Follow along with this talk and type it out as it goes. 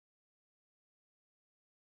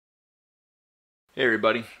Hey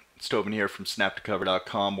everybody, it's Tobin here from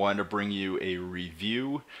SnapToCover.com. Wanted to bring you a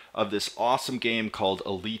review of this awesome game called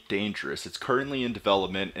Elite Dangerous. It's currently in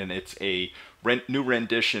development and it's a new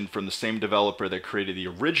rendition from the same developer that created the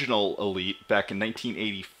original Elite back in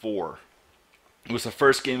 1984. It was the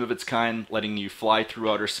first game of its kind, letting you fly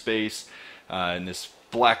through outer space in this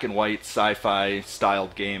black and white sci-fi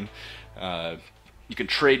styled game. Uh, you can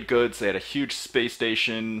trade goods. They had a huge space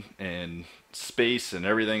station and space and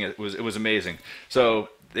everything. It was amazing. So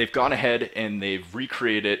they've gone ahead and they've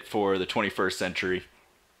recreated it for the 21st century.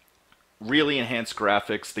 Really enhanced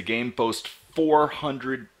graphics. The game boasts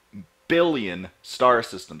 400 billion star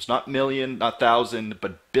systems, not million, not thousand,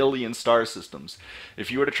 but billion star systems.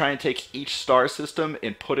 If you were to try and take each star system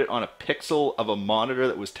and put it on a pixel of a monitor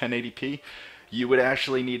that was 1080p, you would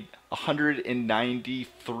actually need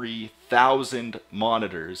 193,000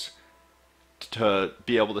 monitors to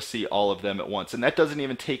be able to see all of them at once. And that doesn't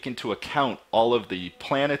even take into account all of the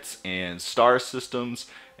planets and star systems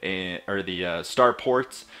or the star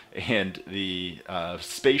ports and the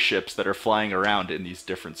spaceships that are flying around in these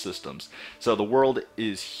different systems. So the world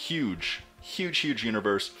is huge, huge, huge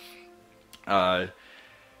universe. It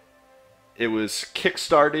was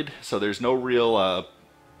kickstarted, so there's no real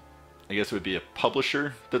I guess it would be a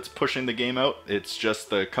publisher that's pushing the game out. It's just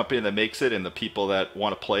the company that makes it and the people that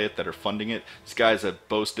want to play it that are funding it. These guys have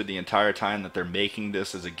boasted the entire time that they're making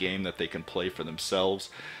this as a game that they can play for themselves.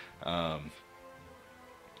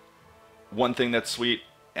 One thing that's sweet,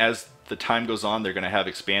 as the time goes on, they're going to have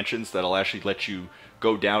expansions that'll actually let you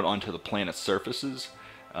go down onto the planet's surfaces.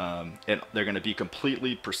 And they're going to be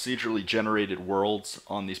completely procedurally generated worlds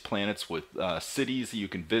on these planets with cities that you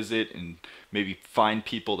can visit and maybe find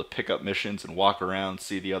people to pick up missions and walk around,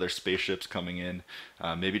 see the other spaceships coming in,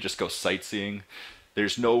 maybe just go sightseeing.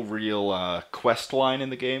 There's no real quest line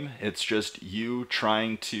in the game. It's just you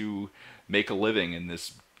trying to make a living in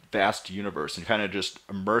this vast universe and kind of just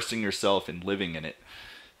immersing yourself and living in it.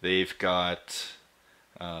 They've got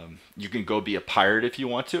you can go be a pirate if you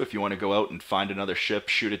want to. If you want to go out and find another ship,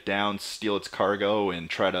 shoot it down, steal its cargo, and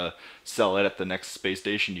try to sell it at the next space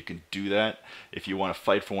station, you can do that. If you want to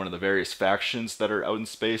fight for one of the various factions that are out in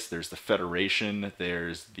space, there's the Federation,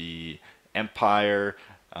 there's the Empire,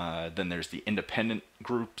 then there's the independent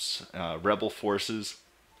groups, rebel forces.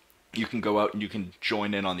 You can go out and you can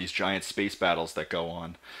join in on these giant space battles that go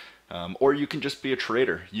on. Or you can just be a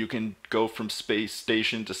trader. You can go from space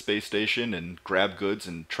station to space station and grab goods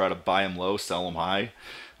and try to buy them low, sell them high.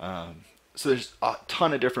 So there's a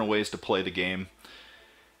ton of different ways to play the game.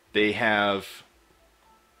 They have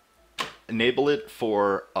enabled it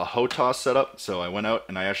for a HOTAS setup. So I went out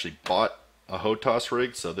and I actually bought a HOTAS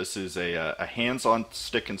rig. So this is a hands-on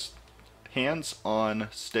stick and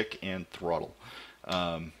throttle.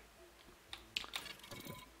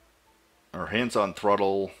 Or hands-on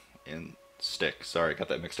throttle and stick. Sorry, I got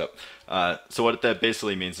that mixed up. So what that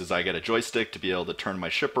basically means is I get a joystick to be able to turn my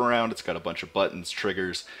ship around. It's got a bunch of buttons,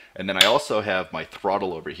 triggers, and then I also have my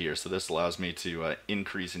throttle over here. So this allows me to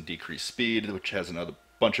increase and decrease speed, which has another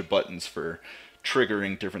bunch of buttons for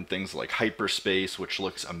triggering different things like hyperspace, which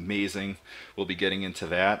looks amazing. We'll be getting into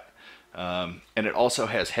that. And it also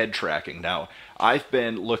has head tracking. Now, I've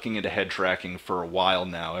been looking into head tracking for a while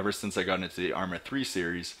now, ever since I got into the Arma 3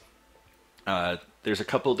 series. There's a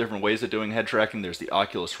couple of different ways of doing head tracking. There's the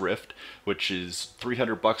Oculus Rift, which is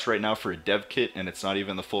 $300 right now for a dev kit, and it's not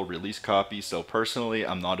even the full release copy. So personally,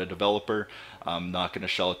 I'm not a developer. I'm not going to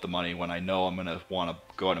shell out the money when I know I'm going to want to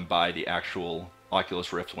go out and buy the actual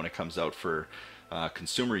Oculus Rift when it comes out for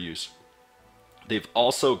consumer use. They've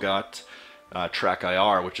also got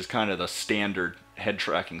TrackIR, which is kind of the standard head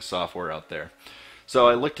tracking software out there. So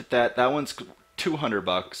I looked at that. That one's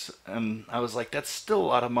 $200, and I was like, that's still a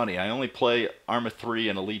lot of money. I only play Arma 3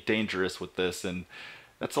 and Elite Dangerous with this, and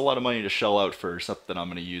that's a lot of money to shell out for something I'm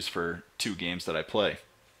going to use for 2 games that I play.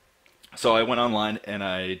 So I went online and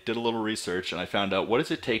I did a little research, and I found out, what does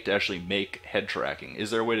it take to actually make head tracking? Is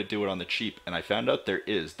there a way to do it on the cheap? And I found out there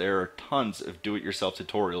is. There are tons of do-it-yourself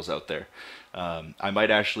tutorials out there. I might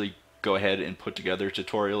actually go ahead and put together a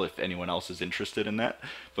tutorial if anyone else is interested in that.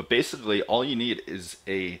 But basically, all you need is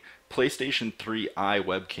a PlayStation 3i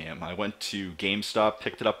webcam. I went to GameStop,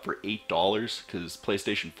 picked it up for $8 because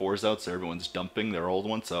PlayStation 4's out, so everyone's dumping their old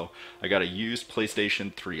one. So I got a used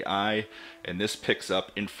PlayStation 3i, and this picks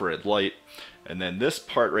up infrared light. And then this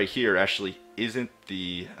part right here actually isn't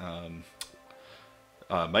the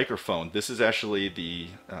microphone. This is actually the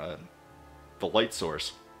light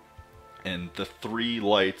source. And the 3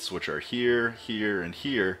 lights, which are here, here, and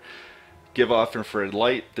here, give off infrared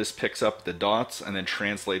light. This picks up the dots and then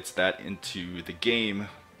translates that into the game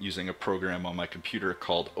using a program on my computer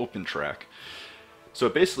called OpenTrack. So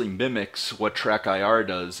it basically mimics what Track IR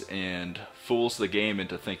does and fools the game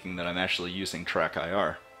into thinking that I'm actually using Track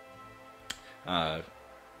IR.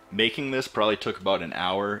 Making this probably took about an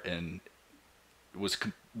hour and was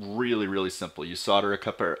really, really simple. You solder a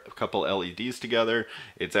couple LEDs together.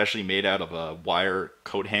 It's actually made out of a wire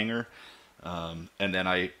coat hanger. And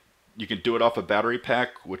then you can do it off a battery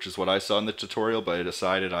pack, which is what I saw in the tutorial, but I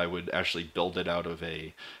decided I would actually build it out of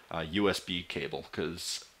a USB cable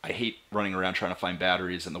because I hate running around trying to find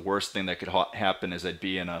batteries, and the worst thing that could happen is I'd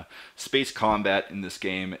be in a space combat in this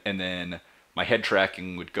game, and then my head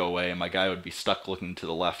tracking would go away, and my guy would be stuck looking to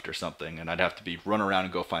the left or something, and I'd have to be run around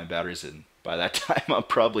and go find batteries, and by that time I'm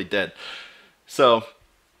probably dead. So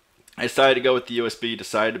I decided to go with the USB,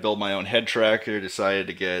 decided to build my own head tracker, decided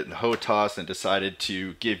to get HOTAS, and decided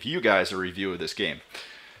to give you guys a review of this game.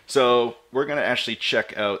 So we're going to actually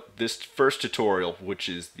check out this first tutorial, which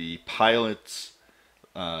is the pilot's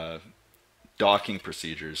docking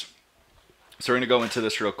procedures. So we're going to go into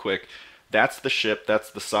this real quick. That's the ship,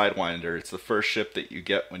 that's the Sidewinder. It's the first ship that you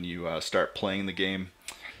get when you start playing the game.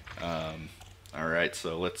 Alright,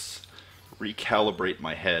 so let's recalibrate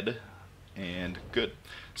my head, and good.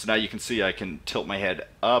 So now you can see I can tilt my head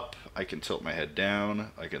up, I can tilt my head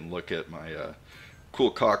down, I can look at my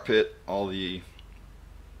cool cockpit, all the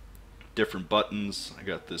different buttons. I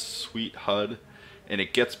got this sweet HUD, and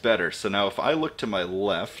it gets better. So now if I look to my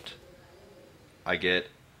left, I get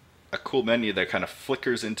a cool menu that kind of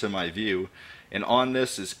flickers into my view, and on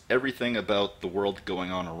this is everything about the world going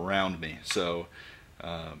on around me. So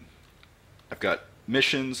I've got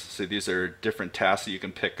missions, so these are different tasks that you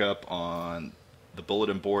can pick up on the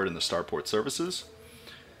bulletin board and the starport services.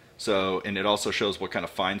 So, and it also shows what kind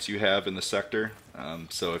of fines you have in the sector.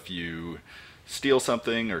 So if you steal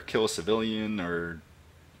something or kill a civilian or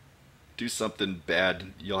do something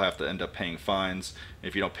bad, you'll have to end up paying fines.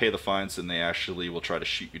 If you don't pay the fines, then they actually will try to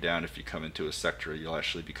shoot you down. If you come into a sector, you'll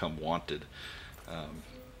actually become wanted.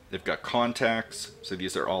 They've got contacts, so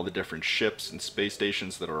these are all the different ships and space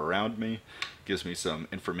stations that are around me. Gives me some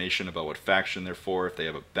information about what faction they're for, if they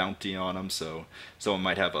have a bounty on them. So someone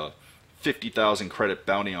might have a 50,000 credit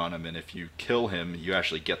bounty on him, and if you kill him, you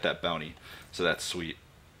actually get that bounty. So that's sweet.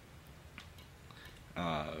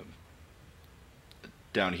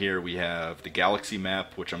 Down here we have the galaxy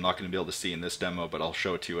map, which I'm not going to be able to see in this demo, but I'll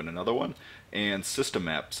show it to you in another one, and system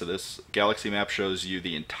map. So this galaxy map shows you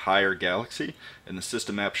the entire galaxy, and the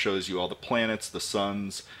system map shows you all the planets, the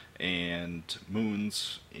suns, and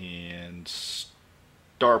moons, and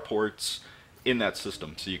starports in that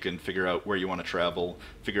system. So you can figure out where you want to travel,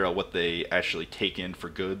 figure out what they actually take in for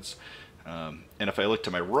goods. And if I look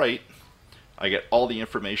to my right, I get all the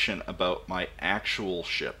information about my actual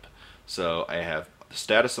ship. So I have the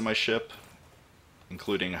status of my ship,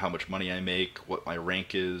 including how much money I make, what my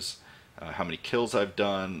rank is, how many kills I've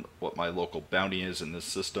done, what my local bounty is in this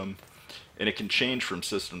system, and it can change from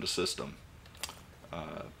system to system.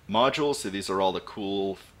 Modules, so these are all the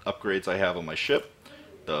cool upgrades I have on my ship.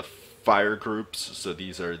 The fire groups, so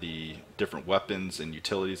these are the different weapons and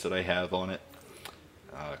utilities that I have on it.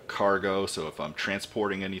 Cargo, so if I'm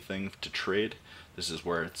transporting anything to trade, this is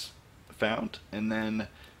where it's found. And then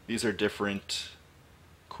these are different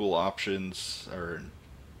cool options, or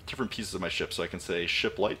different pieces of my ship. So I can say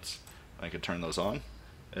ship lights, I can turn those on,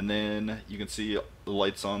 and then you can see the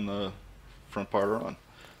lights on the front part are on.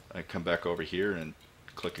 I come back over here and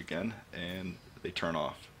click again, and they turn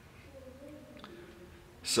off.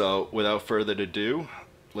 So without further ado,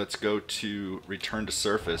 let's go to return to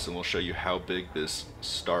surface, and we'll show you how big this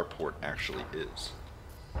starport actually is.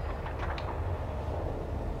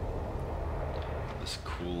 This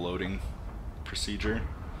cool loading procedure.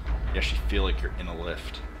 You actually feel like you're in a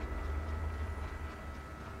lift.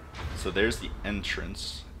 So there's the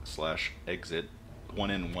entrance slash exit,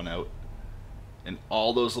 one in, one out. And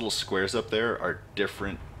all those little squares up there are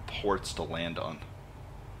different ports to land on.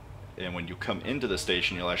 And when you come into the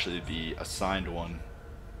station, you'll actually be assigned one,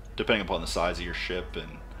 depending upon the size of your ship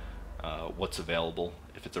and what's available.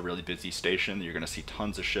 If it's a really busy station, you're going to see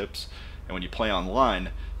tons of ships. And when you play online,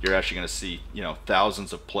 you're actually going to see, you know,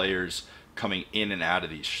 thousands of players coming in and out of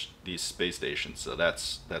these space stations. So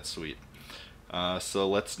that's sweet. So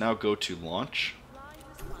let's now go to launch,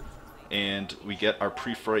 and we get our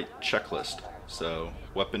pre-flight checklist. So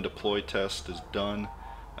weapon deploy test is done.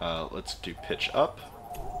 Let's do pitch up,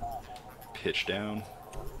 pitch down,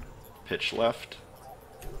 pitch left,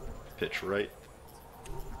 pitch right,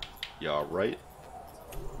 yaw right,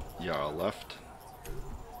 yaw left,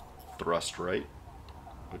 thrust right,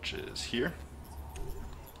 which is here,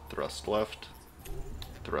 thrust left,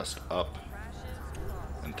 thrust up,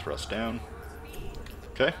 and thrust down.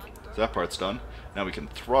 Okay, so that part's done. Now we can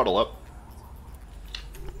throttle up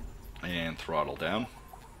and throttle down.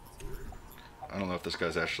 I don't know if this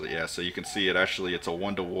guy's actually, yeah, so you can see it's a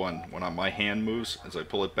 1-to-1. When my hand moves, as I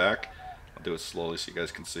pull it back, I'll do it slowly so you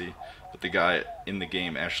guys can see, but the guy in the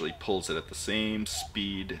game actually pulls it at the same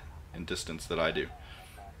speed and distance that I do.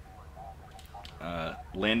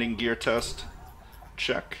 Landing gear test,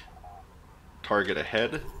 check. Target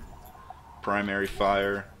ahead, primary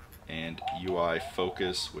fire, and UI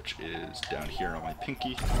focus, which is down here on my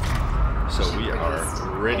pinky. So we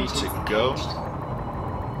are ready to go.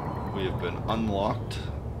 We have been unlocked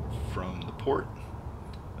from the port,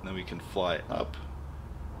 and then we can fly up.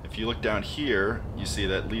 If you look down here, you see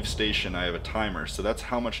that leave station, I have a timer, so that's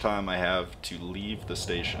how much time I have to leave the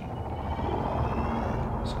station.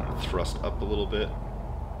 So I'm going to thrust up a little bit.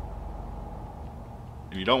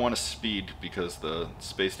 And you don't want to speed because the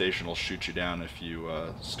space station will shoot you down if you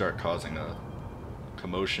start causing a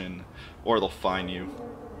commotion, or they'll fine you.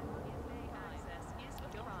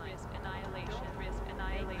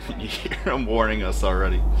 You hear them warning us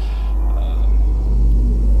already.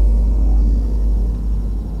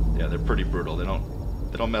 Yeah, they're pretty brutal. They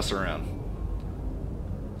don't mess around.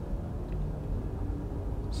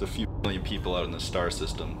 There's a few million people out in the star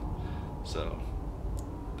system, so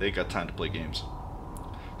they got time to play games.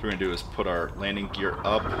 What we're gonna do is put our landing gear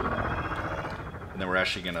up, and then we're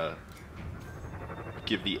actually gonna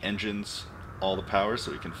give the engines all the power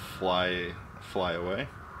so we can fly away.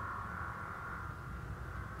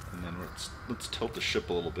 And then let's tilt the ship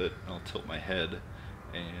a little bit. I'll tilt my head,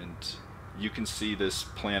 and you can see this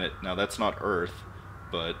planet. Now that's not Earth,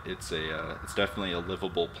 but it's definitely a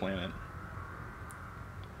livable planet.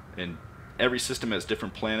 And every system has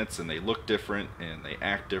different planets, and they look different, and they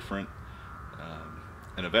act different.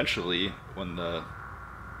 And eventually, when the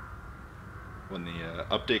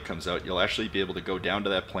update comes out, you'll actually be able to go down to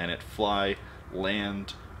that planet, fly,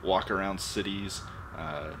 land, walk around cities.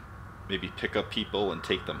 Maybe pick up people and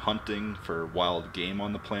take them hunting for wild game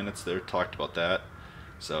on the planets there. Talked about that.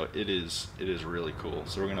 So it is really cool.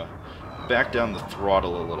 So we're gonna back down the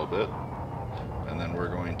throttle a little bit, and then we're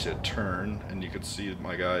going to turn, and you can see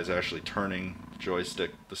my guy's actually turning the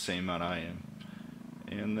joystick the same amount I am.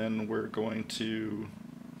 And then we're going to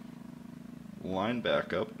line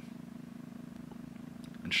back up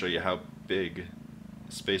and show you how big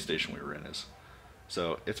the space station we were in is.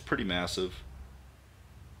 So it's pretty massive.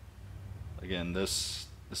 Again, this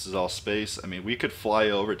is all space. I mean, we could fly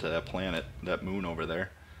over to that planet, that moon over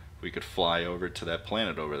there. We could fly over to that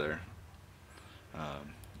planet over there.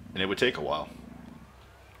 And it would take a while.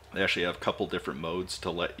 They actually have a couple different modes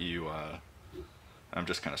to let you... I'm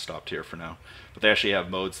just kind of stopped here for now. But they actually have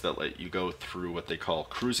modes that let you go through what they call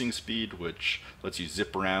cruising speed, which lets you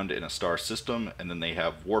zip around in a star system. And then they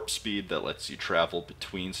have warp speed that lets you travel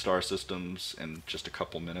between star systems in just a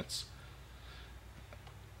couple minutes.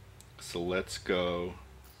 So let's go.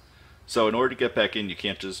 So in order to get back in, you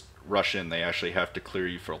can't just rush in. They actually have to clear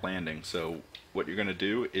you for landing. So what you're going to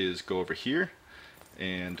do is go over here,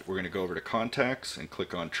 and we're going to go over to contacts and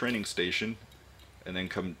click on training station, and then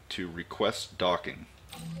come to request docking.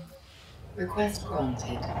 Request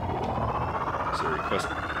granted. So request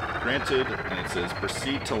granted, and it says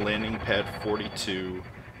proceed to landing pad 42,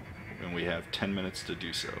 and we have 10 minutes to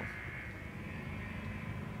do so.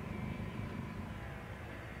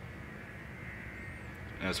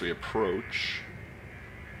 As we approach,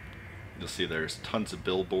 you'll see there's tons of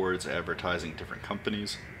billboards advertising different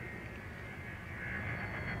companies.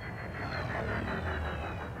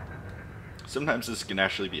 Sometimes this can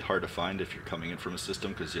actually be hard to find if you're coming in from a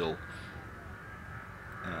system, because you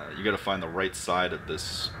got to find the right side of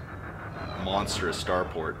this monstrous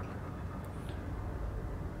starport.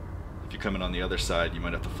 If you come in on the other side, you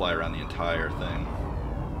might have to fly around the entire thing.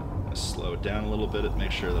 Just slow it down a little bit,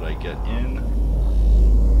 make sure that I get in.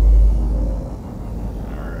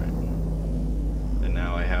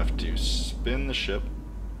 I have to spin the ship,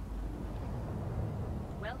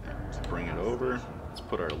 bring it over, let's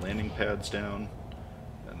put our landing pads down,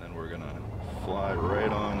 and then we're gonna fly right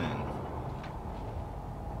on in.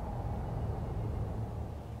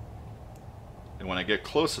 And when I get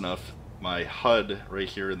close enough, my HUD right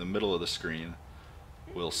here in the middle of the screen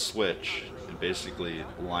will switch and basically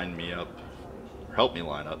line me up, or help me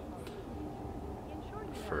line up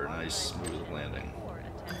for a nice smooth landing.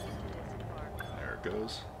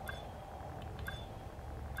 Goes.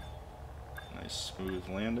 Nice smooth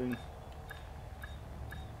landing.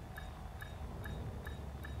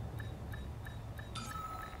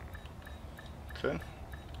 Okay.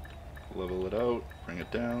 Level it out, bring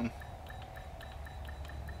it down.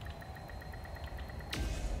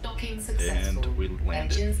 Docking successful. And we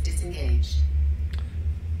landed. Engines disengaged.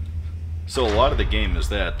 So a lot of the game is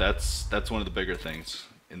that. That's one of the bigger things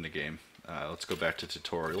in the game. Let's go back to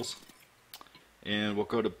tutorials. And we'll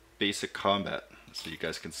go to basic combat so you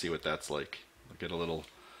guys can see what that's like. We'll get a little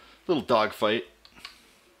dogfight.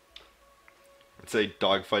 I'd say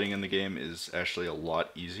dogfighting in the game is actually a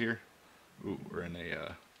lot easier. Ooh, we're in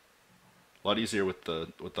a lot easier with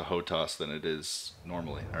the HOTAS than it is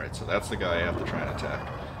normally. Alright, so that's the guy I have to try and attack.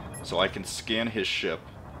 So I can scan his ship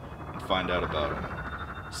and find out about him.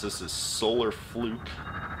 So this is Solar Fluke.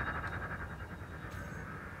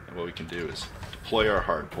 And what we can do is deploy our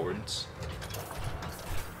hardpoints.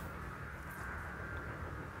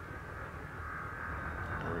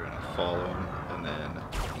 And we're going to follow him and then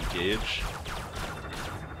engage.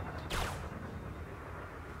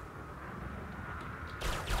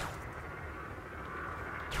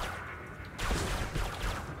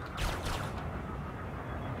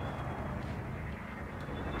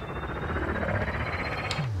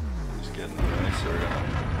 So we're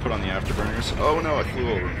gonna put on the afterburners. Oh no, I flew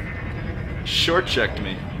over him. Short checked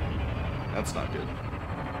me. That's not good. So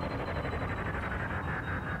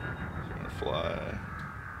we're gonna fly.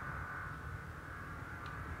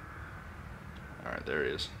 Alright, there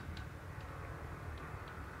he is.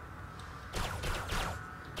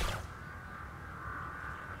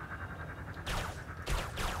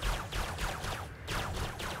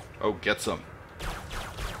 Oh, get some.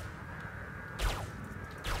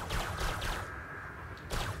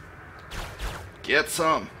 Get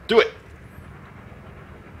some. Do it.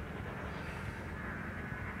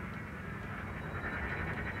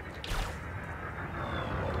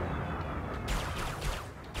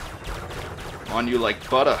 On you like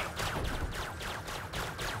butter.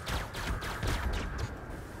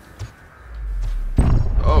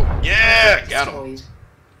 Oh, yeah, got him.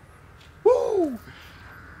 Woo!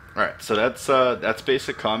 Alright, so that's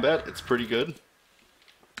basic combat. It's pretty good.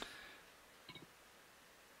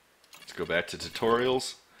 Let's go back to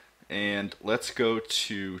tutorials and let's go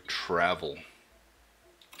to travel.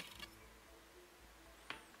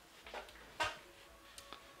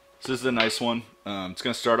 So this is a nice one. It's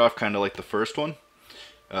going to start off kind of like the first one,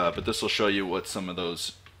 but this will show you what some of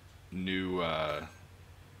those new... So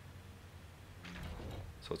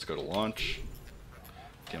let's go to launch.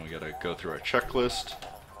 Again, we got to go through our checklist.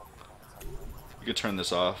 You can turn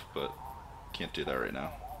this off, but can't do that right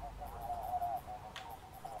now.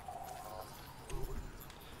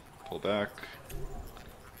 Pull back,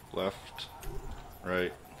 left,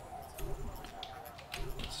 right.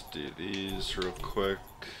 Let's do these real quick.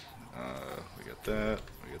 We got that,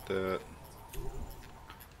 we got that,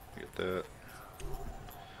 we got that.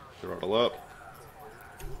 Throttle up,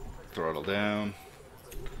 throttle down,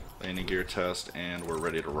 landing gear test, and we're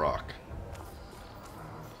ready to rock.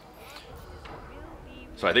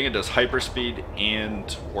 So I think it does hyperspeed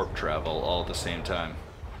and warp travel all at the same time.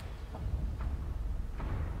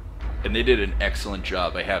 And they did an excellent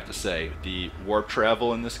job, I have to say. The warp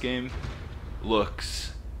travel in this game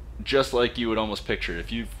looks just like you would almost picture it.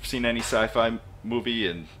 If you've seen any sci-fi movie,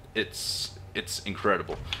 and it's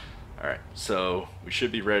incredible. Alright, so we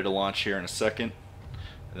should be ready to launch here in a second,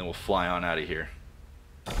 and then we'll fly on out of here.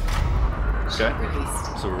 Okay,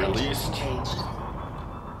 so we're released.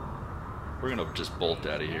 We're gonna just bolt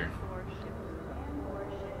out of here.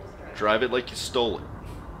 Drive it like you stole it.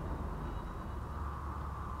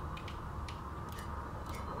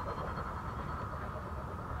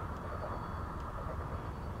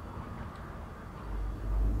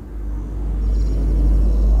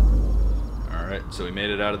 So we made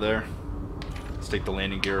it out of there. Let's take the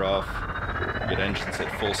landing gear off, get engines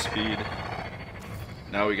at full speed.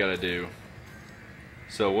 Now we gotta do,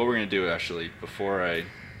 so what we're gonna do actually, before I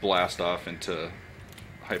blast off into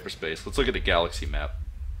hyperspace, let's look at the galaxy map.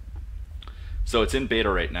 So it's in beta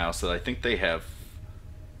right now, so I think they have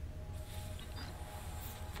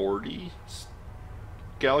 40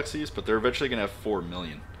 galaxies, but they're eventually gonna have 4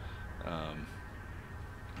 million. I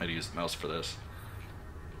had to use the mouse for this.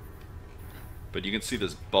 But you can see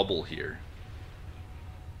this bubble here.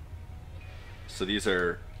 So these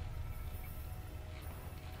are...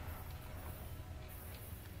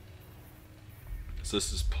 So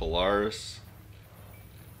this is Polaris.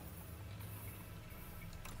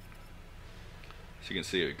 So you can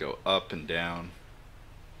see it go up and down.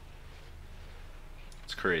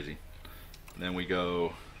 It's crazy. And then we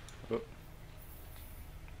go... Oh.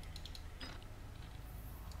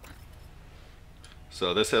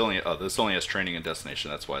 So this only has training and destination.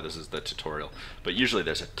 That's why this is the tutorial. But usually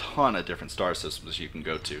there's a ton of different star systems you can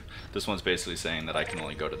go to. This one's basically saying that I can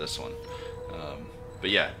only go to this one. But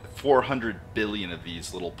yeah, 400 billion of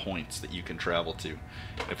these little points that you can travel to.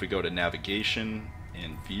 If we go to navigation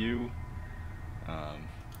and view,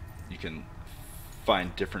 You can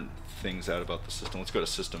find different things out about the system. Let's go to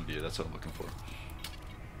system view. That's what I'm looking for.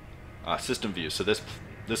 System view. So this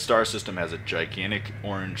star system has a gigantic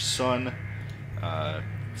orange sun.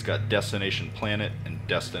 It's got destination planet and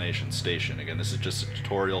destination station. Again, this is just a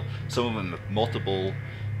tutorial. Some of them have multiple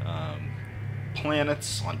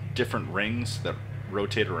planets on different rings that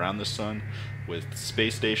rotate around the sun, with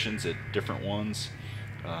space stations at different ones.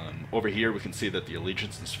 Over here we can see that the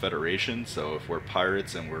allegiance is Federation, so if we're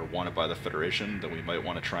pirates and we're wanted by the Federation, then we might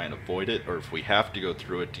want to try and avoid it, or if we have to go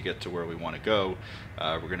through it to get to where we want to go,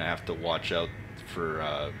 we're going to have to watch out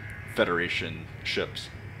for Federation ships.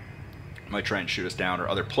 Might try and shoot us down, or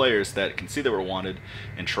other players that can see that we're wanted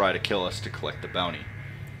and try to kill us to collect the bounty.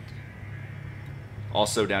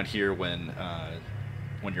 Also down here, when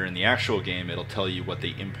you're in the actual game, it'll tell you what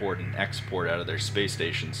they import and export out of their space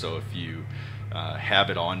station, so if you have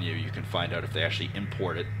it on you, you can find out if they actually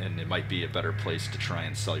import it, and it might be a better place to try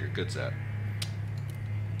and sell your goods at.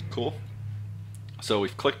 Cool. So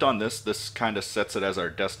we've clicked on this. This kind of sets it as our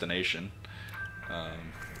destination.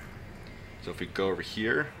 So if we go over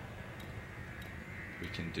here, we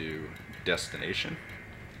can do destination,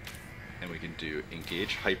 and we can do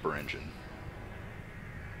engage hyper engine.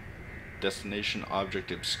 Destination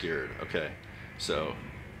object obscured. Okay, so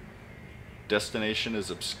destination is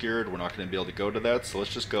obscured. We're not going to be able to go to that, so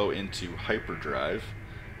let's just go into hyperdrive,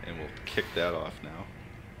 and we'll kick that off now.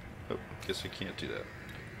 Oh, guess we can't do that.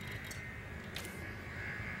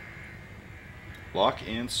 Lock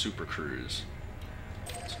and super cruise.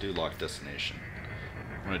 Let's do lock destination.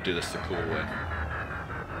 I'm going to do this the cool way.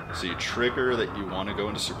 So you trigger that you want to go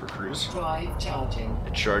into super cruise. Drive charging.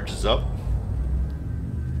 It charges up.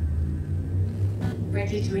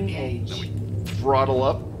 Ready to engage. Then we throttle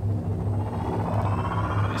up.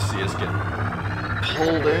 You see us get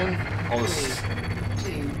pulled in. All this.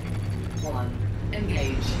 3, 2, 1,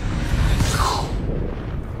 engage.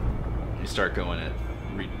 You start going at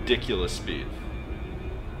ridiculous speed.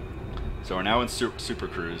 So we're now in super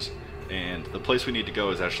cruise, and the place we need to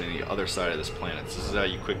go is actually on the other side of this planet. So this is how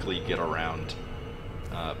you quickly get around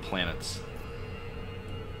planets.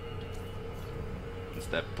 It's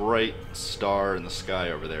that bright star in the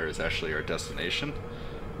sky over there is actually our destination.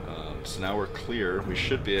 So now we're clear. We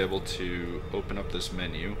should be able to open up this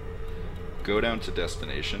menu, go down to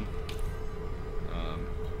destination,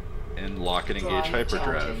 and lock and engage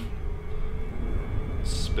hyperdrive.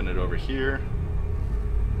 Spin it over here,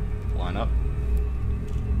 line up.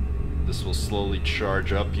 This will slowly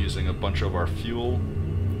charge up using a bunch of our fuel,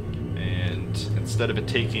 and instead of it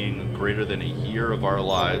taking greater than a year of our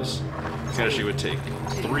lives, it actually would take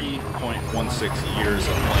 3.16 years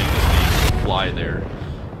of playing this game to fly there.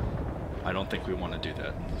 I don't think we want to do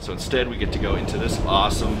that. So instead we get to go into this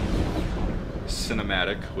awesome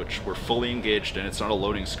cinematic, which we're fully engaged in. It's not a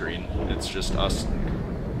loading screen, it's just us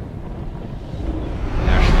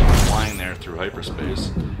actually flying there through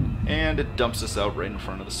hyperspace. And it dumps us out right in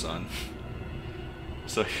front of the sun.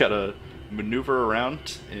 So you gotta maneuver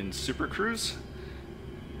around in super cruise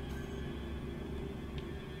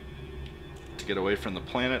to get away from the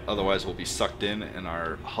planet, otherwise we'll be sucked in and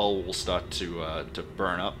our hull will start to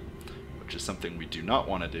burn up, which is something we do not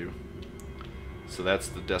want to do. So that's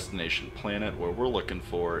the destination planet. What we're looking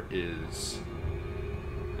for is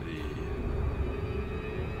the...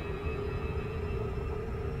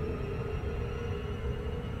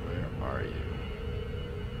 Where are you?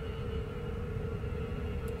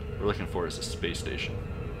 What we're looking for is a space station.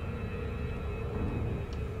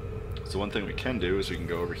 So one thing we can do is we can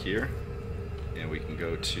go over here and we can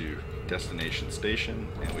go to destination station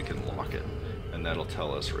and we can lock it, and that'll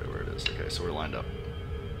tell us right where it is. Okay, so we're lined up.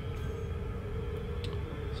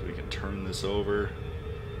 So we can turn this over,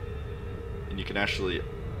 and you can actually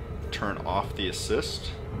turn off the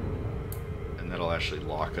assist, and that'll actually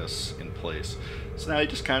lock us in place. So now you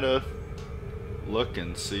just kind of look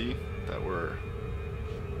and see that we're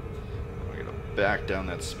gonna back down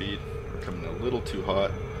that speed. We're coming a little too hot,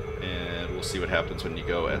 and we'll see what happens when you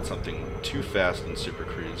go at something too fast in super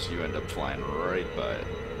cruise. You end up flying right by it.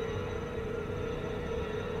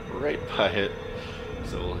 Right by it.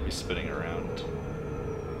 So we'll be spinning around.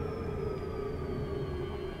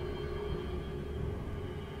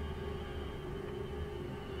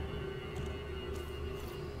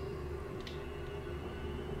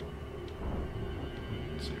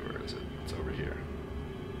 Let's see, where is it? It's over here.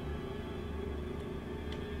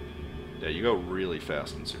 Yeah, you go really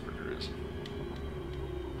fast in super cruise.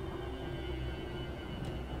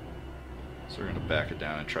 So we're gonna back it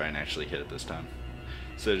down and try and actually hit it this time.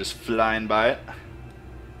 So just flying by it.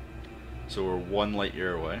 So we're 1 light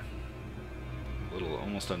year away. A little,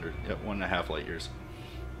 almost under, yep, 1.5 light years.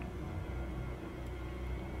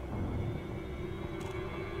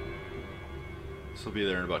 So we'll be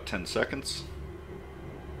there in about 10 seconds.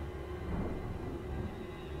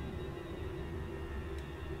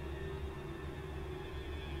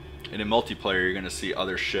 And in multiplayer, you're going to see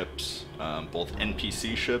other ships, both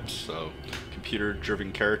NPC ships, so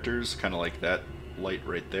computer-driven characters, kind of like that light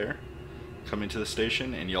right there, coming to the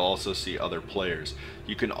station, and you'll also see other players.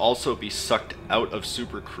 You can also be sucked out of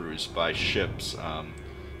Super Cruise by ships.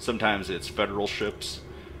 Sometimes it's federal ships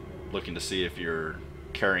looking to see if you're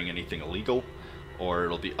carrying anything illegal, or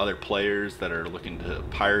it'll be other players that are looking to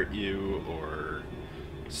pirate you or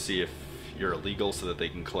see if you're illegal so that they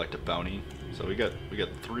can collect a bounty. So we got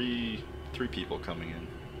three people coming in.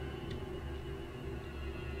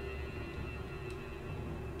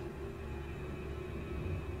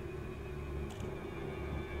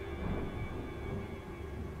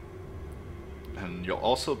 And you'll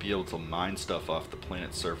also be able to mine stuff off the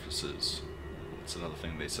planet's surfaces. That's another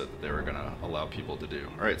thing they said that they were going to allow people to do.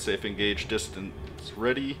 Alright, safe engage distance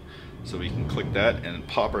ready. So we can click that and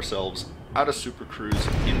pop ourselves out of Super Cruise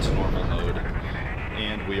into normal mode.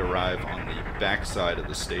 And we arrive on the back side of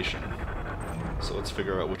the station. So let's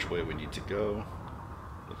figure out which way we need to go.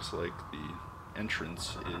 Looks like the entrance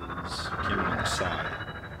is here on the side.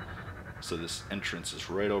 So this entrance is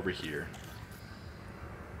right over here.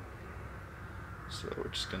 So we're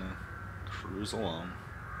just gonna cruise along.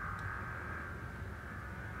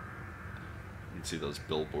 You can see those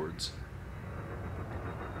billboards.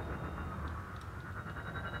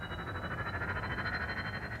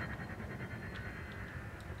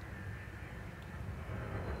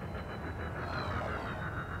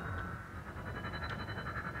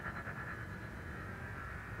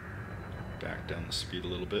 Back down the speed a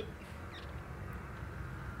little bit.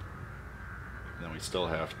 And then we still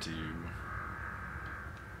have to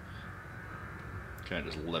kind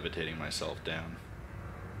of just levitating myself down.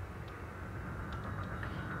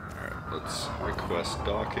 Alright, let's request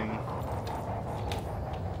docking.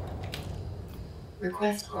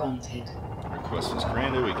 Request granted. Request is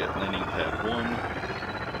granted. We get landing pad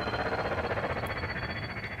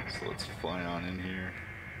 1. So let's fly on in here.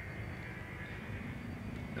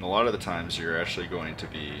 And a lot of the times you're actually going to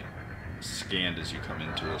be scanned as you come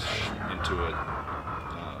into a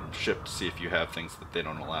ship to see if you have things that they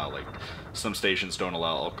don't allow. Like some stations don't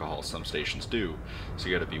allow alcohol, some stations do. So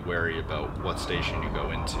you got to be wary about what station you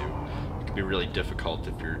go into. It can be really difficult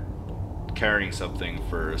if you're carrying something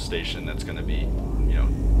for a station that's going to be, you know,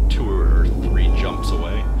 2 or 3 jumps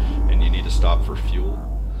away, and you need to stop for fuel.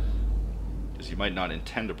 Because you might not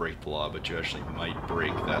intend to break the law, but you actually might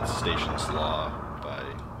break that station's law by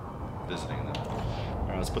visiting them.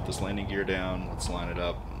 Alright, let's put this landing gear down, let's line it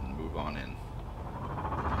up, and move on in.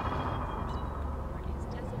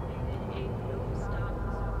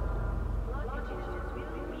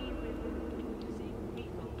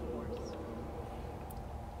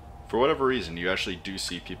 For whatever reason, you actually do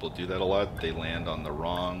see people do that a lot. They land on the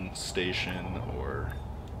wrong station or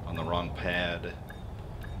on the wrong pad,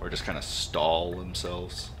 or just kind of stall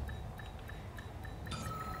themselves.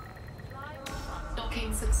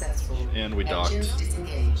 Docking successful. And we docked. Engines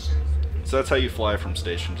disengaged. So that's how you fly from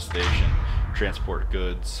station to station, transport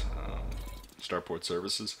goods, starport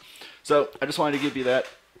services. So I just wanted to give you that.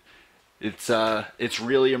 It's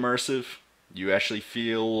really immersive. You actually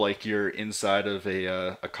feel like you're inside of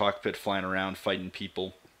a cockpit flying around fighting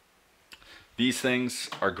people. These things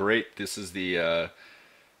are great. This is the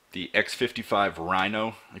X55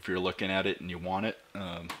 Rhino, if you're looking at it and you want it.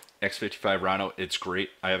 X55 Rhino, it's great.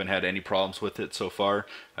 I haven't had any problems with it so far.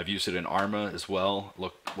 I've used it in Arma as well.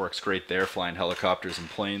 Works great there, flying helicopters and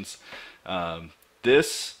planes.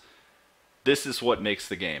 This is what makes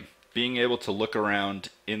the game. Being able to look around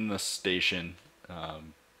in the station,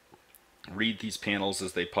 read these panels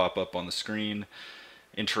as they pop up on the screen,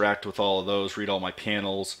 interact with all of those, read all my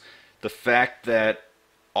panels. The fact that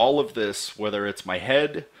all of this, whether it's my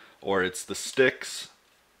head or it's the sticks,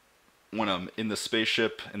 when I'm in the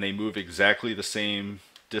spaceship and they move exactly the same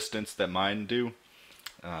distance that mine do,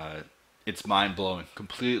 it's mind-blowing.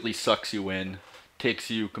 Completely sucks you in,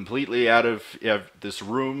 takes you completely out of this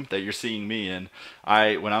room that you're seeing me in.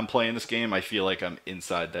 When I'm playing this game, I feel like I'm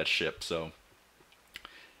inside that ship. So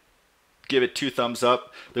give it 2 thumbs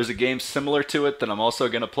up. There's a game similar to it that I'm also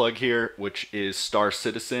going to plug here, which is Star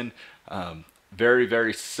Citizen. Very,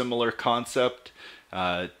 very similar concept.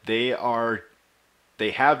 They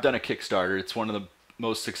have done a Kickstarter. It's one of the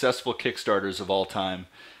most successful Kickstarters of all time.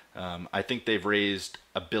 I think they've raised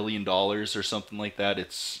 $1 billion or something like that.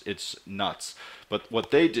 It's nuts. But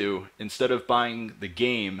what they do, instead of buying the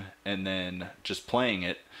game and then just playing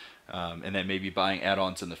it, and then maybe buying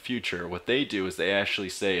add-ons in the future, what they do is they actually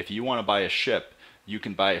say if you want to buy a ship, you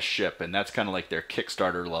can buy a ship, and that's kind of like their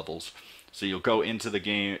Kickstarter levels. So you'll go into the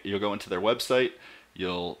game, you'll go into their website,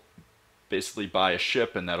 you'll basically buy a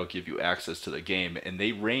ship, and that'll give you access to the game. And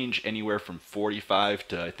they range anywhere from 45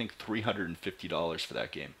 to I think $350 for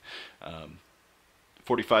that game.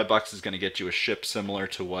 45 bucks is going to get you a ship similar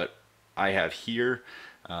to what I have here.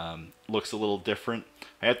 Looks a little different.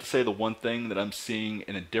 I have to say the one thing that I'm seeing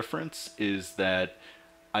in a difference is that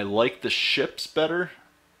I like the ships better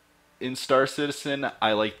in Star Citizen.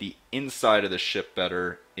 I like the inside of the ship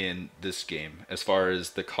better in this game as far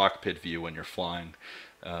as the cockpit view when you're flying.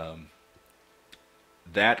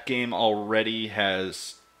 That game already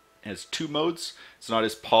has two modes. It's not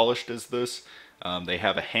as polished as this. They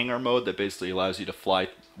have a hangar mode that basically allows you to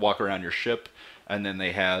walk around your ship, and then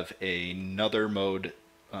they have another mode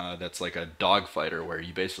that's like a dogfighter where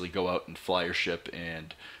you basically go out and fly your ship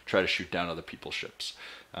and try to shoot down other people's ships.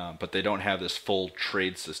 But they don't have this full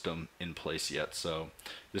trade system in place yet, so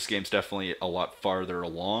this game's definitely a lot farther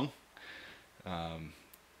along.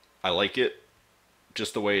 I like it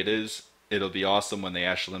just the way it is. It'll be awesome when they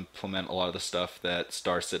actually implement a lot of the stuff that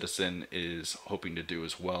Star Citizen is hoping to do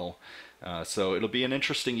as well. So it'll be an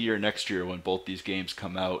interesting year next year when both these games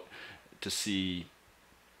come out to see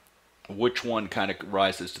which one kind of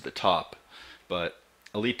rises to the top. But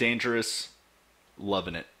Elite Dangerous,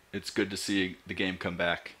 loving it. It's good to see the game come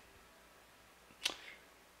back.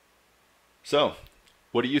 So,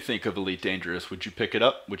 what do you think of Elite Dangerous? Would you pick it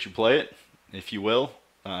up? Would you play it? If you will,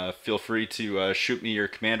 feel free to shoot me your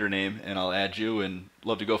commander name and I'll add you, and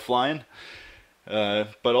love to go flying.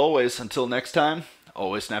 But always, until next time,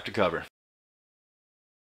 always snap to cover.